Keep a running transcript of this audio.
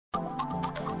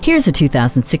Here's a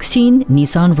 2016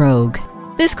 Nissan Rogue.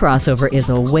 This crossover is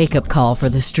a wake-up call for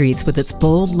the streets with its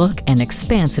bold look and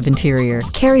expansive interior.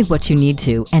 Carry what you need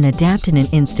to and adapt in an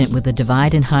instant with the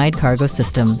divide and hide cargo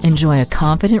system. Enjoy a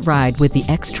confident ride with the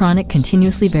Xtronic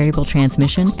continuously variable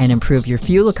transmission and improve your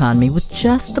fuel economy with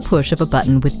just the push of a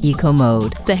button with Eco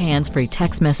Mode. The hands-free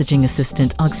text messaging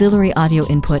assistant, auxiliary audio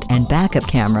input, and backup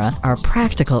camera are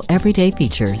practical everyday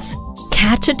features.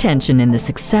 Catch attention in this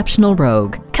exceptional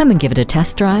Rogue. Come and give it a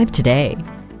test drive today.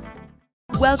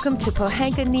 Welcome to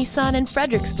Pohanka Nissan in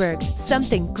Fredericksburg.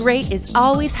 Something great is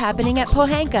always happening at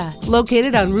Pohanka.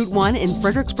 Located on Route 1 in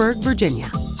Fredericksburg,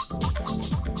 Virginia.